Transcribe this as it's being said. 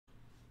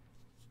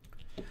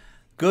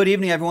Good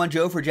evening, everyone.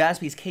 Joe for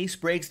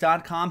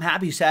JaspysCaseBreaks.com.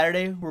 Happy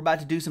Saturday. We're about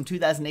to do some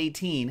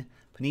 2018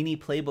 Panini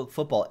Playbook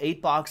Football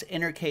 8-box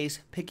inner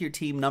case. Pick your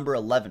team number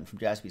 11 from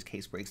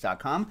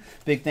JaspysCaseBreaks.com.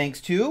 Big thanks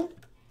to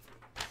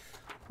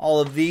all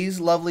of these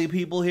lovely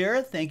people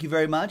here. Thank you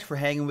very much for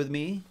hanging with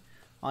me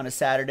on a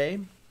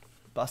Saturday.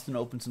 Busting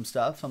open some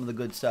stuff, some of the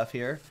good stuff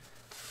here.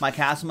 Mike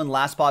Hasselman,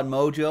 Last Spot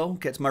Mojo,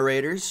 gets my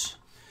Raiders.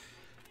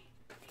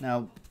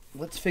 Now,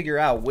 let's figure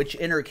out which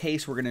inner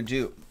case we're going to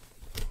do.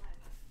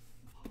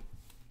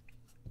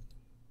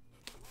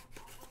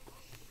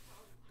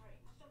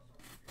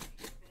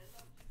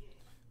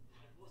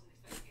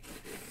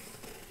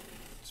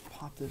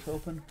 Pop this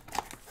open.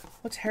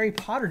 What's Harry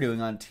Potter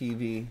doing on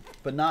TV,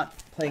 but not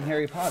playing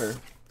Harry Potter?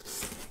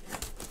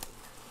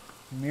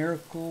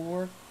 Miracle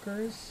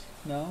Workers?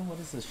 No? What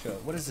is this show?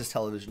 What is this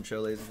television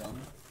show, ladies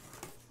and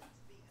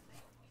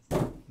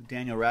gentlemen?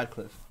 Daniel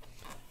Radcliffe.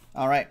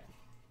 All right.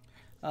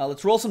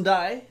 Let's roll some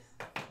die.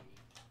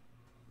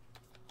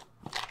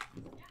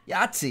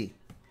 Yahtzee.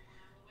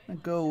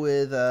 Let's go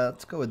with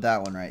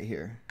that one right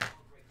here.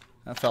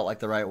 That felt like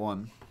the right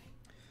one.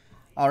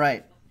 All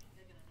right.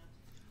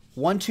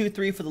 1, 2,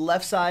 3 for the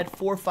left side,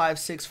 4, 5,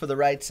 6 for the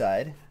right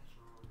side.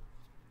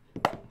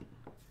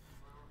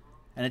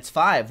 And it's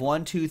 5.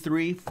 1, 2,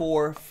 3,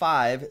 4,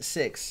 5,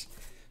 6.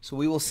 So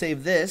we will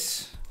save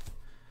this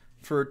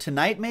for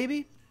tonight,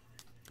 maybe?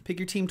 Pick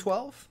your team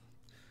 12.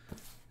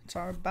 It's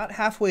about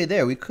halfway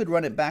there. We could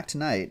run it back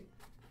tonight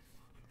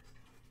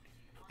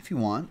if you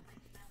want.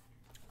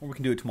 Or we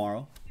can do it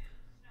tomorrow.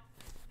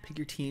 Pick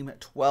your team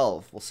at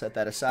 12. We'll set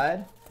that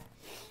aside.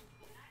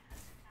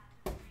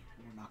 We're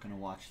not going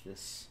to watch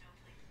this.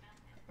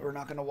 We're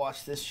not going to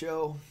watch this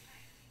show.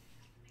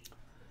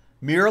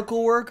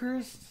 Miracle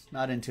Workers?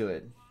 Not into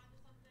it.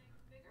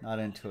 Not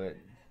into it.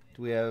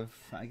 Do we have,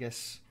 I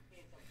guess,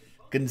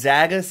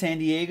 Gonzaga, San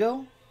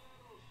Diego?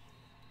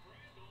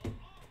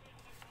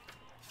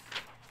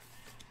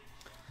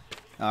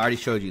 I already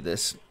showed you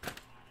this.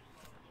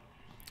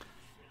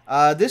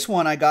 This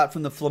one I got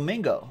from the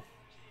Flamingo,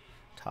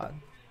 Todd,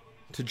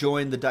 to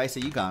join the dice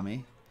that you got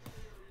me.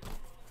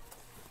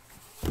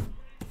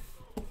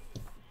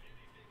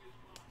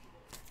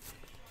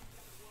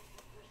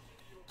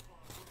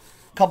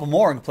 Couple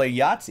more and play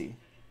Yahtzee,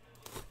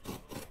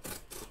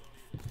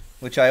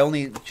 which I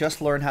only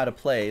just learned how to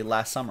play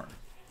last summer.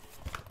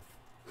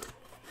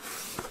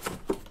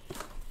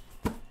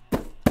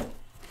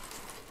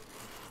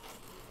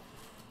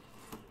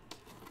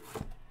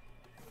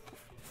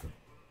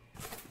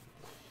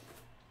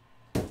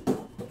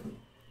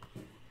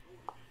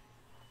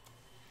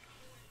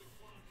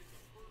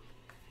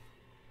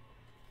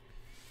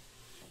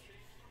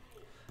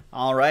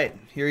 All right,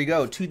 here you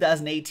go.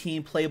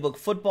 2018 Playbook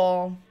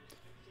Football.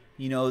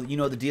 You know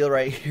the deal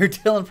right here.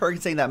 Dylan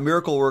Perkins saying that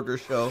Miracle Worker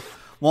show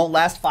won't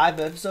last 5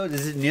 episodes.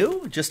 Is it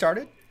new? It just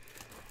started?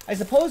 I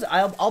suppose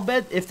I'll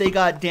bet if they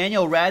got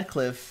Daniel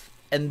Radcliffe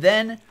and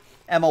then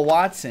Emma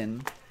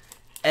Watson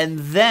and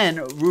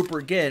then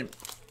Rupert Gint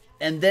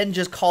and then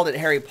just called it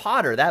Harry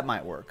Potter, that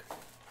might work.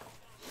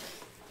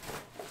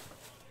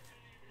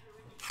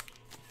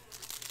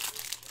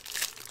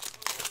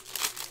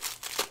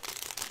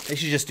 They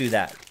should just do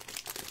that.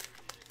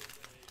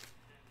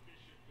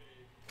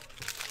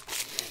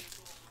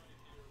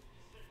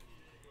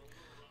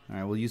 All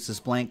right, we'll use this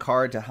blank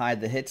card to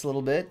hide the hits a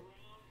little bit.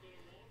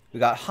 We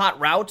got Hot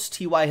Routes,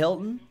 T.Y.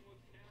 Hilton.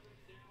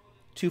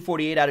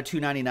 248 out of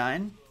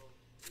 299.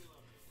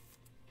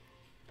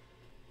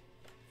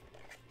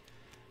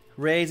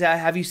 Rays,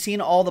 have you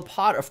seen all the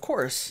Potter? Of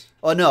course.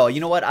 Oh, no, you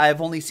know what? I've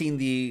only seen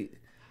the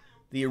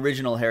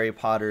original Harry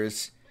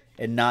Potters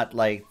and not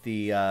like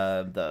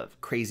the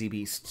Crazy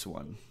Beasts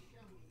one.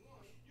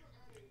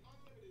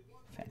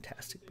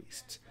 Fantastic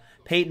Beasts.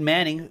 Peyton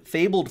Manning,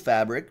 Fabled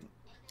Fabric.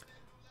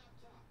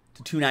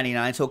 To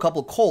 $2.99, so a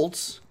couple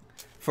Colts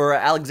for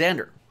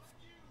Alexander.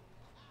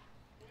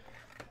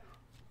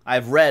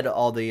 I've read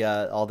all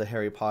the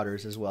Harry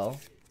Potters as well.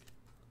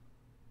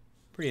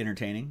 Pretty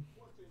entertaining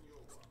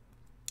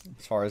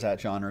as far as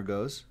that genre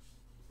goes.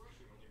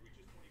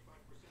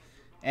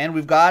 And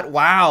we've got,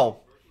 wow,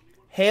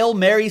 Hail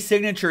Mary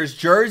Signatures,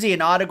 jersey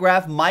and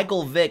autograph,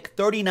 Michael Vick,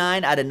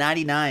 39 out of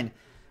 99.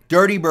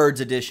 Dirty Birds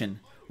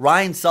edition.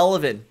 Ryan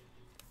Sullivan.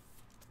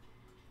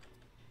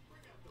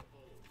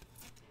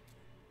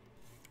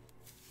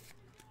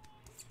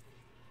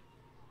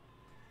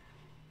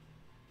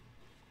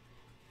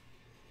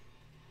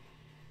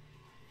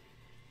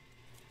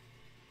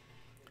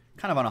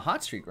 Kind of on a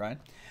hot streak, Ryan.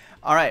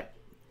 All right.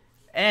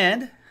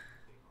 And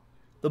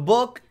the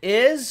book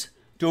is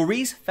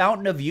Doris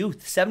Fountain of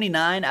Youth,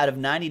 79 out of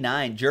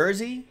 99.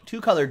 Jersey,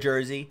 2-color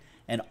jersey,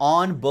 and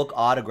on-book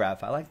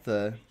autograph. I like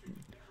the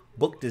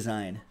book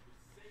design.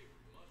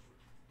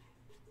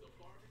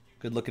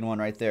 Good-looking one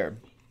right there.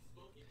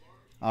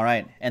 All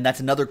right. And that's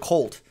another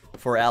Colt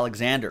for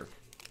Alexander.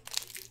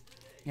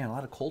 Yeah, a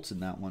lot of Colts in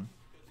that one.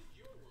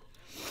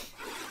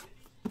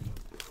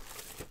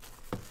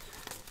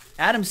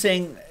 Adam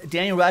saying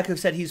Daniel Radcliffe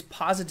said he's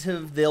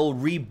positive they'll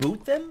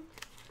reboot them?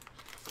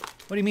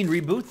 What do you mean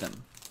reboot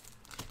them?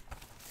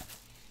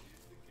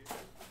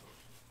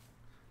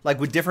 Like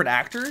with different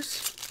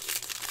actors?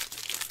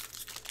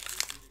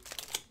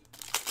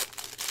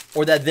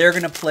 Or that they're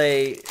going to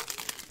play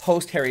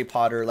post Harry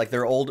Potter, like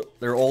they're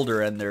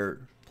older and they're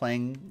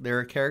playing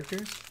their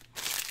characters?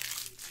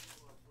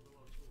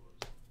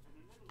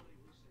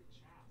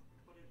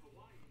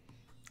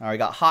 All right,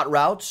 got Hot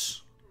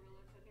Routes.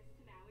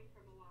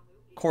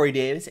 Corey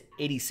Davis,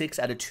 86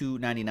 out of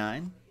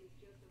 299.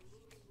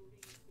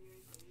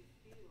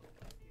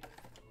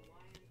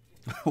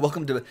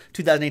 Welcome to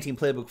 2018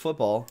 Playbook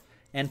Football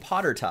and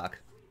Potter Talk.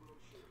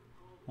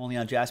 Only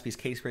on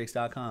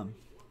jaspyscasebreaks.com.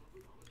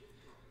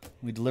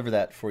 We deliver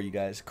that for you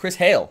guys. Chris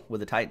Hale with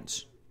the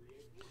Titans.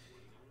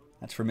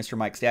 That's for Mr.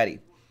 Mike's daddy.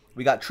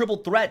 We got triple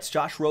threats.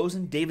 Josh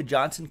Rosen, David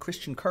Johnson,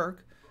 Christian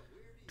Kirk.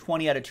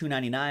 20 out of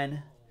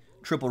 299.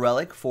 Triple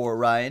relic for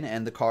Ryan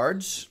and the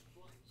Cards.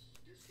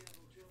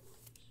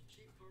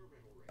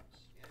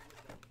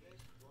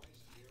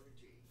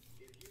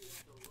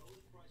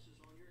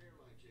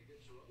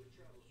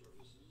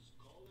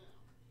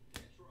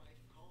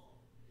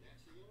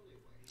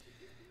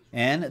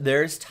 And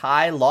there's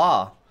Ty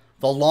Law,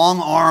 the long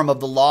arm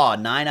of the law,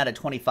 9 out of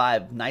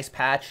 25. Nice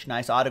patch,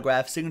 nice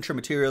autograph, signature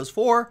materials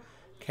for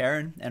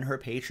Karen and her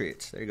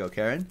Patriots. There you go,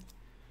 Karen.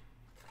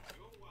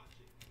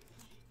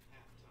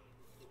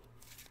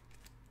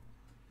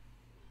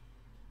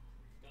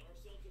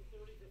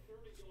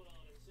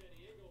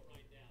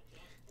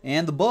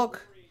 And the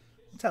book,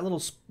 what's that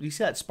little, you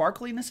see that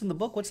sparkliness in the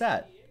book? What's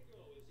that?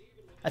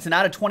 That's an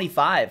out of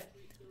 25.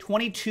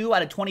 22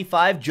 out of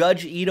 25,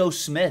 Judge Ito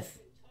Smith.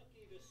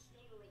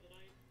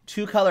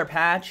 2-color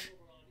patch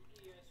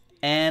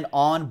and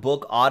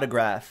on-book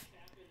autograph.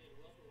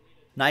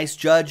 Nice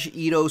Judge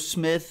Ito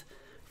Smith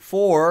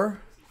for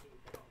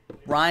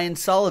Ryan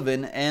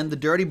Sullivan and the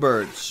Dirty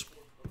Birds.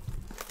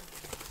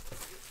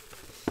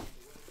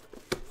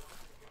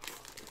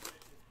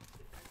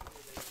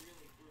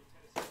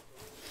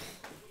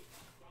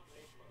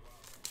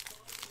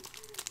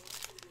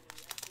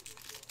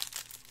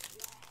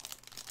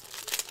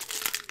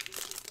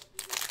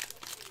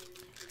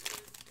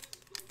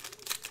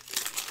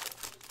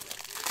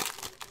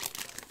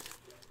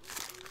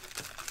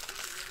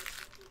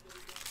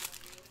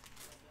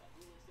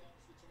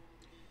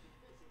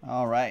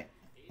 All right,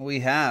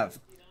 we have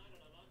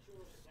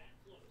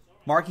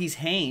Marquise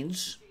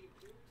Haynes,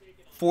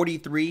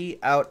 43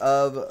 out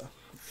of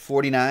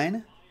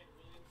 49.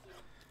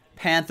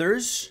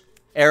 Panthers,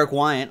 Eric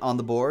Wyant on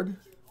the board.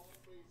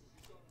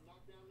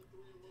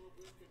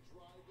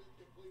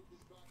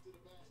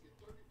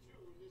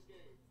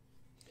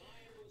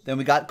 Then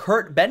we got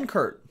Kurt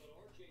Benkert,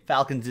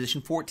 Falcons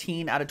edition,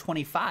 14 out of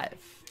 25.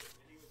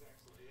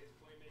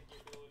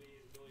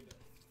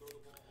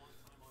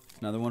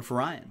 Another one for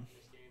Ryan.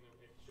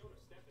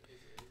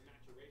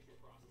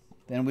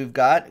 Then we've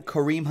got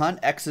Kareem Hunt,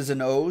 X's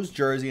and O's,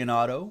 jersey and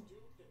auto.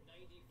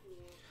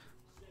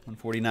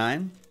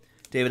 149.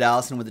 David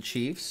Allison with the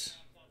Chiefs.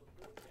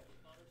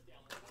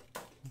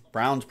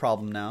 Browns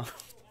problem now.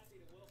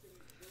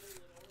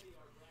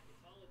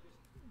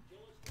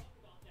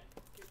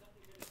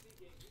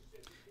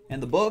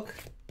 And the book.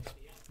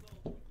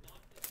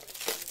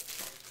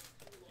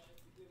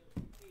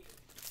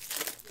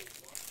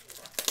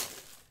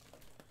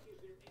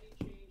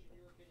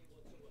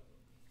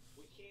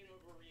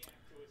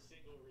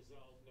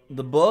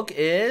 The book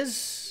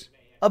is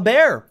a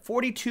bear,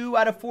 42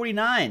 out of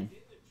 49.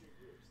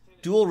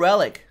 Dual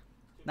relic.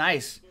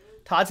 Nice.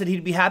 Todd said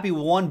he'd be happy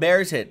with one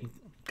Bears hit.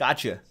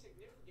 Gotcha.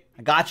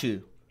 I got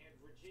you.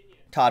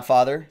 Todd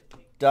Father.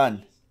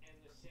 Done.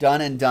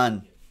 Done and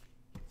done.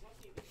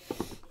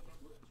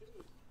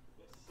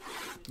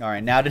 All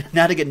right, now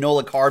to get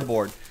Nola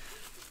cardboard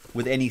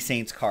with any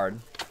Saints card.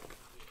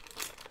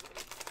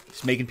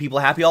 Just making people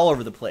happy all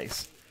over the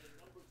place.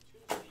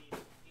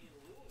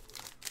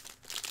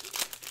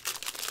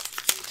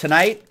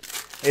 Tonight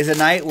is a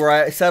night where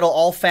I settle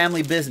all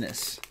family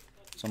business.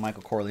 So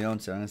Michael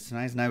Corleone said, it's a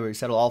nice night where we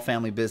settle all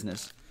family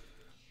business.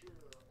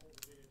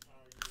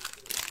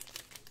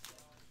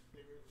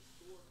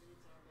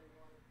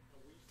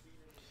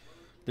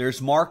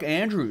 There's Mark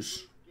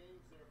Andrews.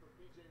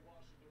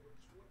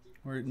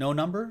 Or no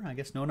number? I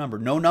guess no number.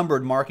 No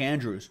numbered Mark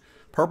Andrews.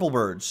 Purple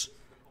Birds.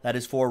 That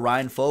is for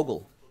Ryan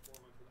Fogel.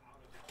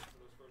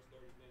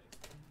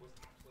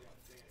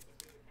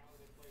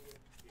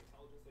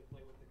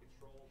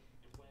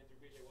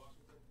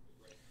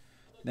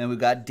 Then we've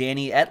got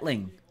Danny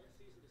Etling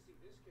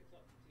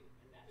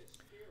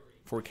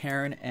for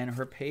Karen and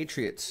her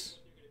Patriots.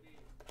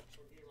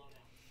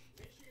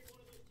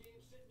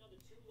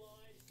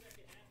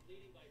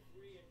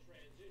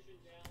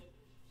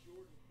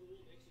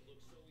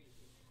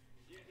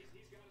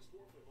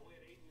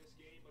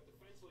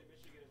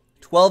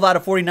 $12 out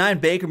of 49,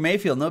 Baker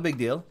Mayfield. No big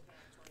deal.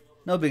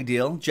 No big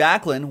deal.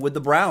 Jacqueline with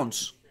the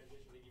Browns.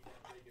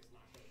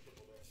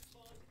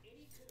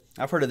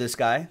 I've heard of this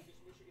guy.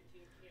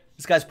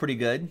 This guy's pretty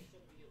good.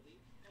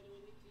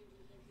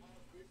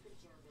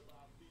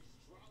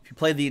 If he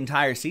played the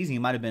entire season, he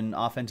might have been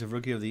Offensive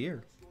Rookie of the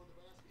Year.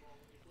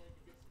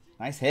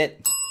 Nice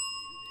hit.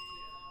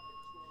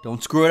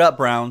 Don't screw it up,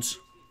 Browns.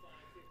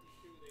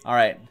 All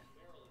right.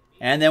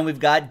 And then we've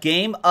got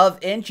Game of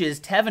Inches.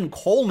 Tevin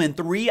Coleman,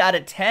 3 out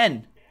of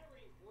 10.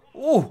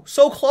 Ooh,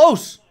 so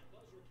close.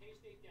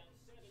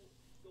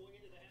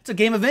 It's a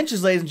Game of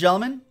Inches, ladies and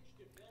gentlemen.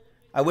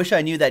 I wish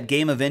I knew that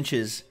Game of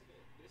Inches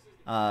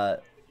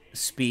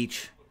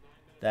speech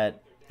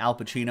that Al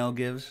Pacino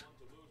gives.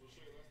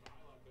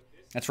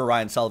 That's for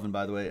Ryan Sullivan,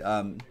 by the way.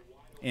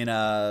 In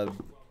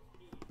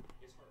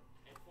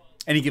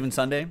Any Given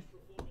Sunday,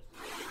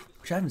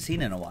 which I haven't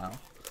seen in a while.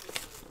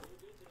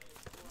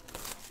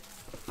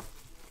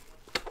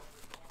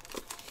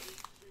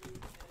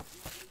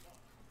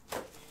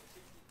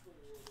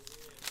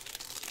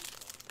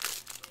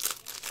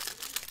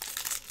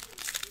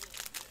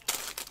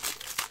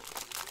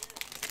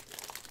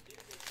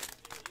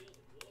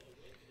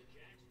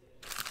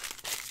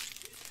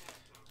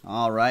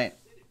 All right.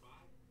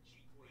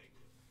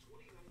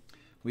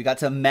 We got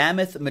some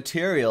mammoth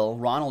material.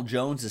 Ronald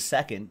Jones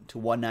II to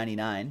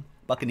 199.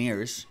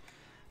 Buccaneers.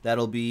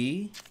 That'll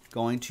be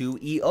going to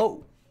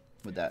EO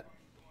with that.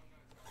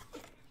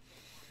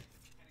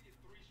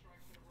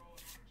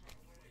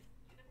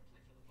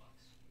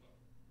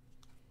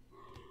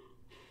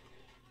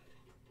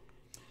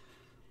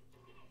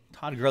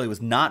 Todd Gurley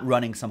was not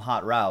running some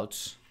hot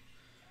routes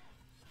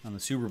on the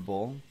Super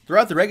Bowl.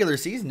 Throughout the regular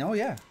season, oh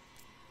yeah.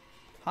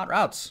 Hot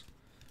routes.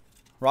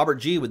 Robert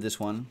G with this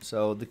one.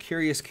 So the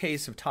curious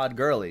case of Todd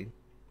Gurley.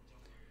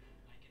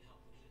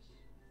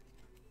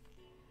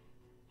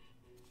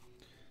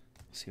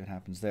 See what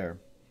happens there.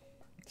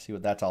 See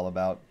what that's all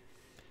about.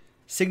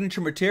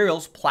 Signature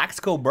Materials,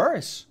 Plaxico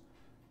Burress.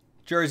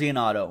 Jersey and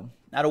auto.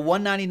 Out of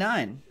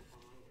 199.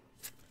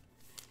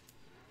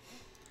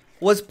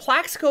 Was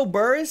Plaxico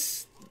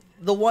Burress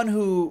the one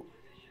who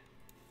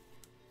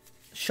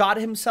shot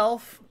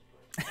himself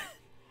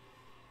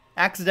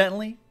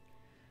accidentally?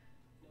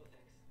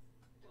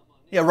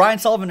 Yeah, Ryan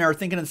Sullivan and I are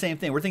thinking the same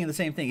thing. We're thinking the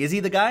same thing. Is he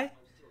the guy?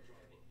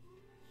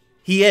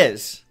 He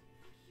is.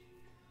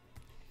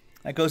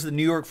 That goes to the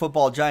New York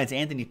Football Giants,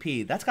 Anthony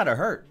P. That's got to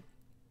hurt.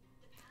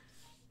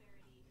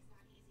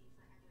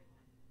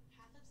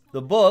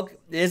 The book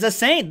is a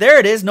Saint. There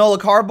it is, Nola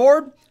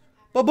cardboard.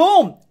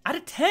 Ba-boom. Out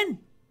of 10.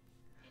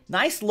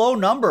 Nice low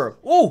number.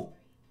 Ooh.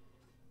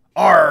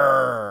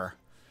 Arr.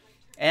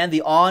 And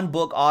the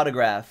on-book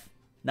autograph.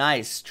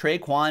 Nice.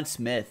 Traquan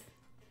Smith.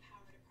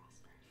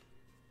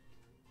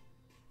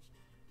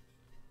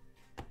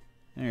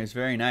 There's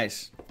very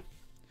nice.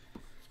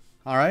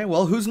 All right,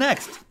 well, who's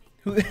next?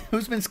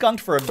 Who's been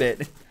skunked for a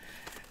bit?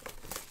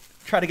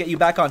 Try to get you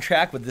back on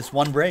track with this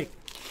one break.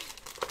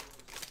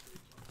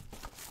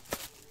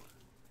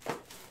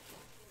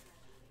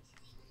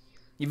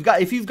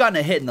 If you've gotten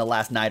a hit in the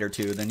last night or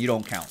two, then you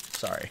don't count.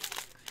 Sorry.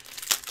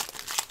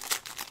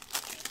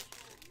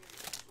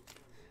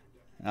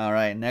 All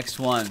right, next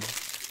one.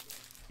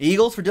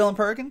 Eagles for Dylan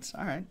Perkins.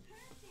 All right.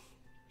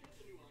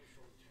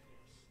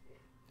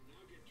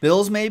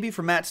 Bills maybe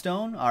for Matt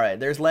Stone. All right,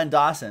 there's Len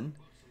Dawson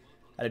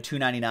at a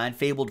 $2.99.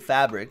 Fabled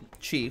Fabric,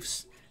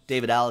 Chiefs,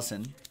 David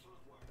Allison.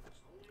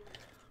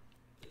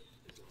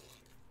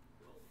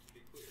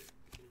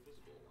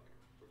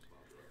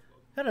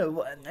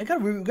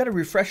 Gotta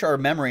refresh our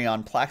memory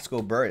on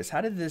Plaxico Burress.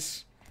 How did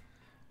this?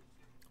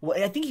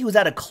 Well, I think he was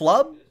at a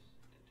club,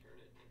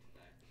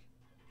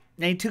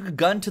 and he took a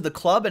gun to the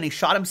club and he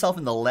shot himself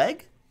in the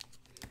leg.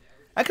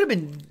 That could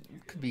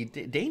be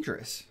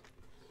dangerous.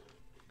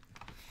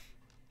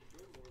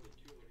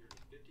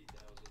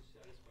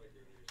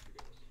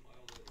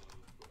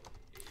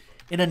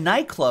 In a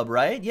nightclub,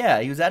 right?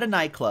 Yeah, he was at a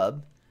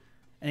nightclub,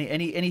 and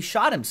he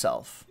shot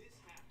himself.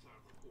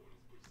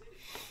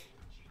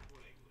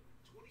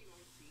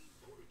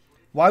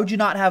 Why would you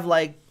not have,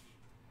 like...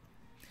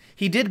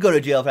 He did go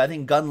to jail, but I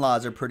think gun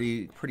laws are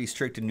pretty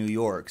strict in New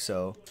York,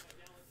 so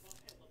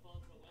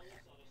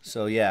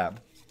yeah.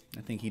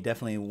 I think he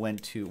definitely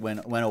went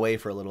away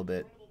for a little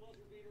bit.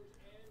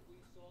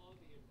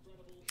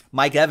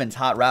 Mike Evans,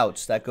 Hot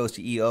Routes. That goes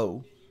to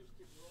EO.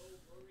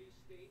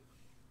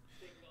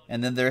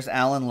 And then there's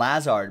Alan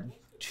Lazard,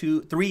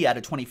 3 out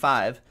of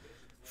 25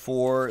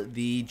 for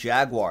the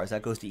Jaguars.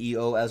 That goes to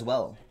EO as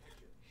well.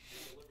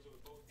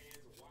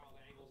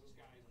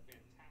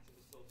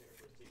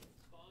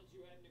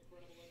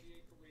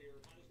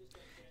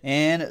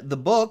 And the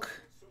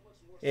book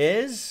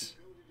is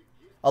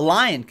A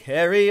Lion.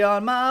 Carry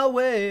on my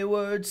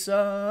wayward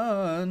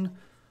son.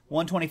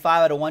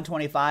 125 out of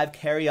 125.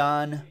 Carry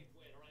on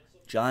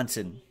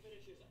Johnson.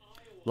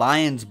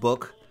 Lions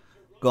book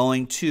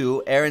going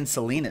to Aaron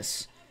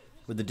Salinas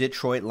with the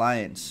Detroit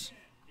Lions.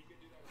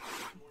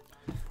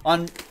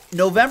 On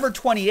November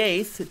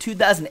 28th,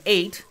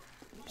 2008,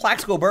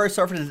 Plaxico Burress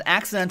suffered an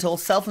accidental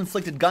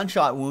self-inflicted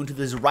gunshot wound to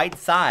his right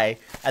thigh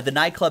at the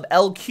nightclub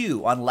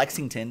LQ on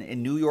Lexington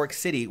in New York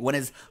City when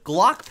his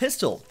Glock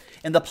pistol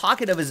in the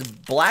pocket of his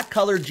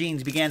black-colored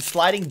jeans began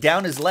sliding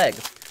down his leg.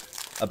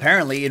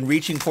 Apparently, in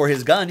reaching for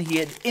his gun, he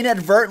had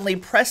inadvertently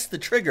pressed the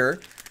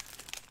trigger,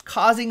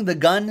 causing the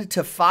gun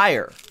to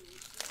fire.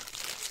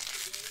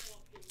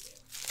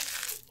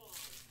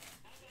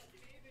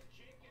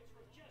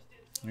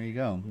 There you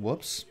go.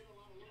 Whoops.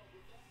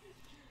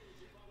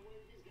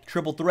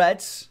 Triple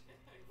threats.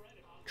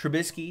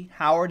 Trubisky,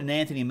 Howard, and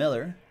Anthony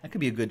Miller. That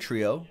could be a good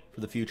trio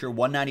for the future.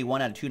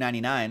 191 out of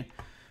 299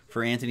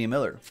 for Anthony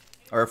Miller.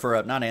 Or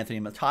for, not Anthony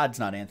Miller. Todd's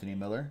not Anthony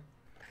Miller.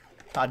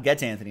 Todd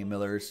gets Anthony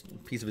Miller's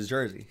piece of his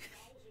jersey.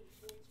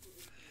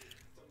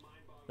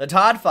 The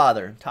Todd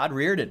father, Todd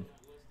Reardon,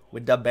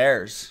 with the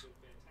Bears.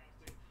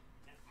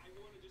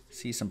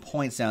 See some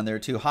points down there,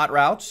 too. Hot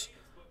routes,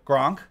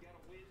 Gronk,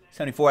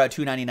 74 out of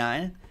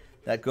 299.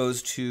 That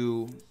goes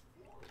to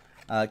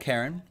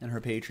Karen and her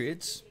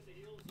Patriots.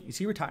 Is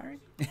he retiring?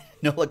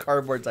 Nola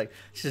Cardboard's like,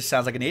 she just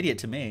sounds like an idiot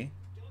to me.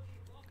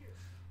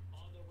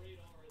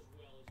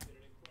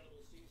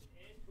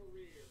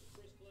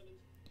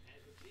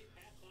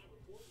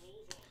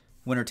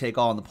 Winner take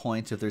all on the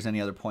points if there's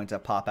any other points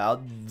that pop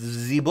out.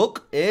 The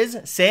book is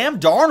Sam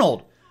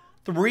Darnold.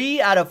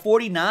 3 out of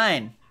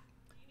 49.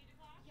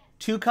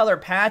 2-color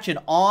patch and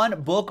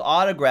on-book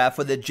autograph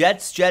for the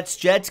Jets.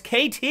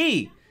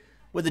 KT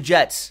with the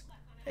Jets.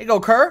 There you go,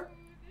 Kerr.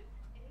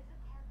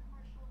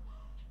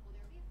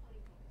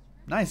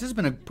 Nice. This has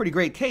been a pretty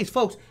great case.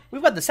 Folks,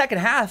 we've got the second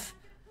half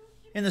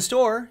in the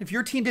store. If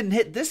your team didn't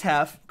hit this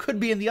half, could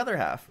be in the other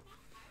half.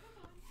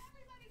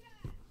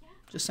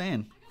 Just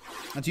saying.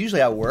 That's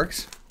usually how it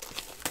works.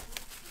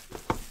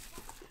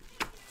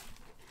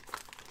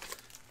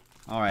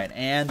 All right,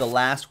 and the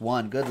last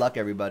one. Good luck,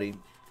 everybody.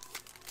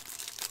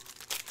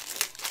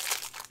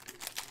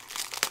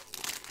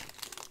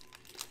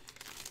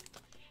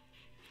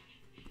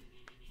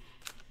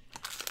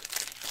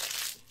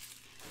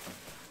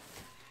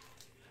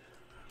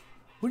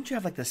 Wouldn't you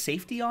have like the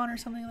safety on or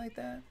something like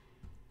that?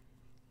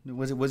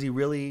 Was he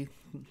really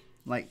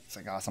like, it's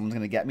like, oh, someone's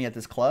gonna get me at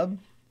this club?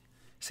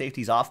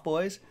 Safety's off,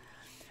 boys.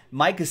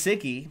 Mike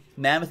Gesicki,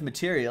 Mammoth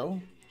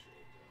Material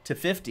to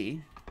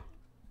 50.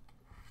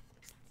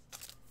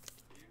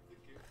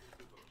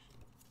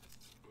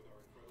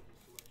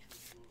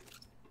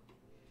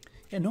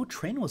 Yeah, no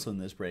train whistle in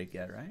this break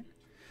yet, right?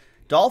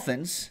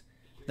 Dolphins,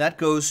 that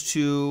goes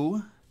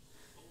to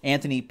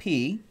Anthony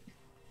P.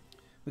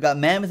 We got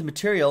Mammoth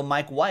Material,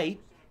 Mike White,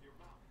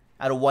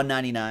 out of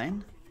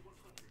 199.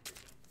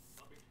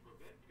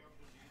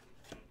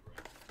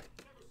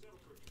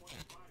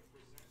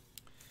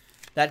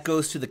 That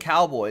goes to the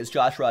Cowboys,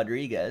 Josh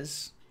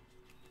Rodriguez.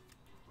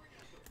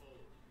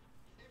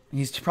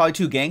 He's probably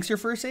too gangster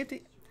for a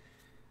safety?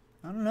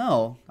 I don't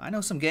know. I know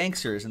some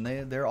gangsters, and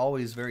they're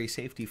always very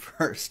safety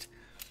first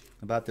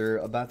about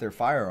their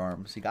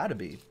firearms. You got to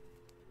be.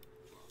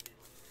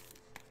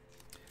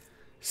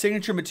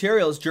 Signature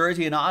Materials,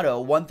 Jersey and Auto,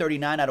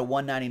 139 out of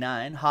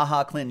 199.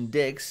 HaHa Clinton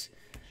Dix.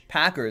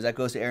 Packers, that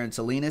goes to Aaron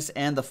Salinas.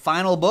 And the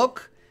final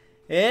book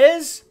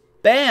is,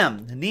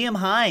 bam, Nyheim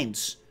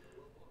Hines.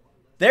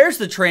 There's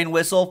the train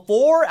whistle,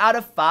 4 out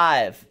of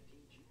 5.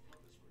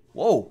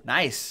 Whoa,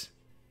 nice.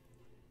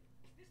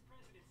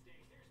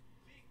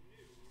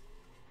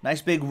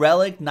 Nice big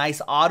relic, nice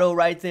auto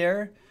right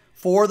there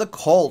for the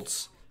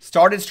Colts.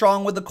 Started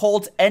strong with the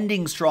Colts,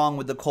 ending strong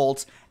with the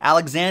Colts.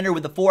 Alexander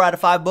with the 4 out of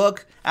 5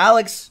 book.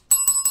 Alex,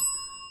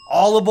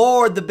 all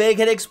aboard the Big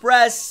Hit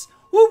Express.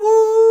 Woo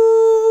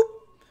woo!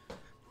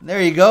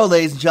 There you go,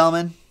 ladies and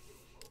gentlemen.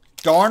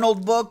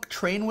 Darnold book,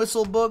 train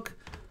whistle book,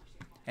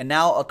 and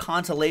now a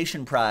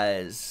consolation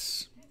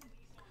prize.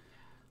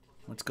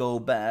 Let's go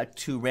back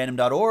to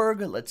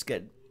random.org. Let's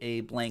get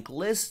a blank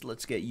list.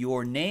 Let's get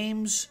your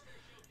names.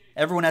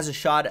 Everyone has a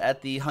shot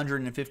at the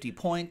 150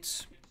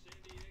 points.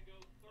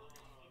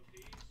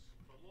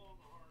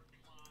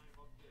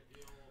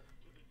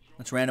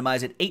 Let's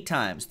randomize it 8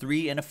 times.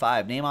 3 and a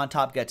 5. Name on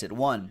top gets it.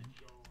 1,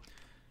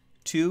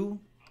 2,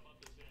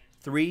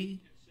 3,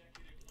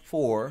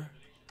 4,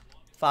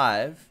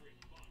 5,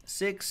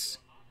 6,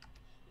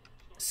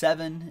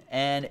 7,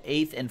 and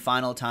 8th and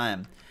final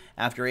time.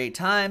 After 8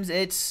 times,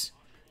 it's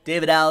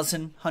David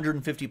Allison,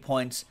 150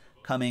 points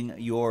coming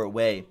your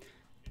way.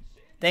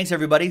 Thanks,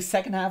 everybody.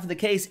 Second half of the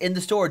case in the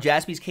store,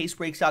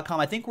 jaspyscasebreaks.com.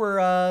 I think we're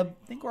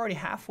already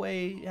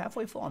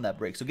halfway full on that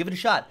break, so give it a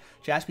shot.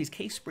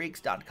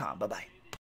 jaspyscasebreaks.com. Bye-bye.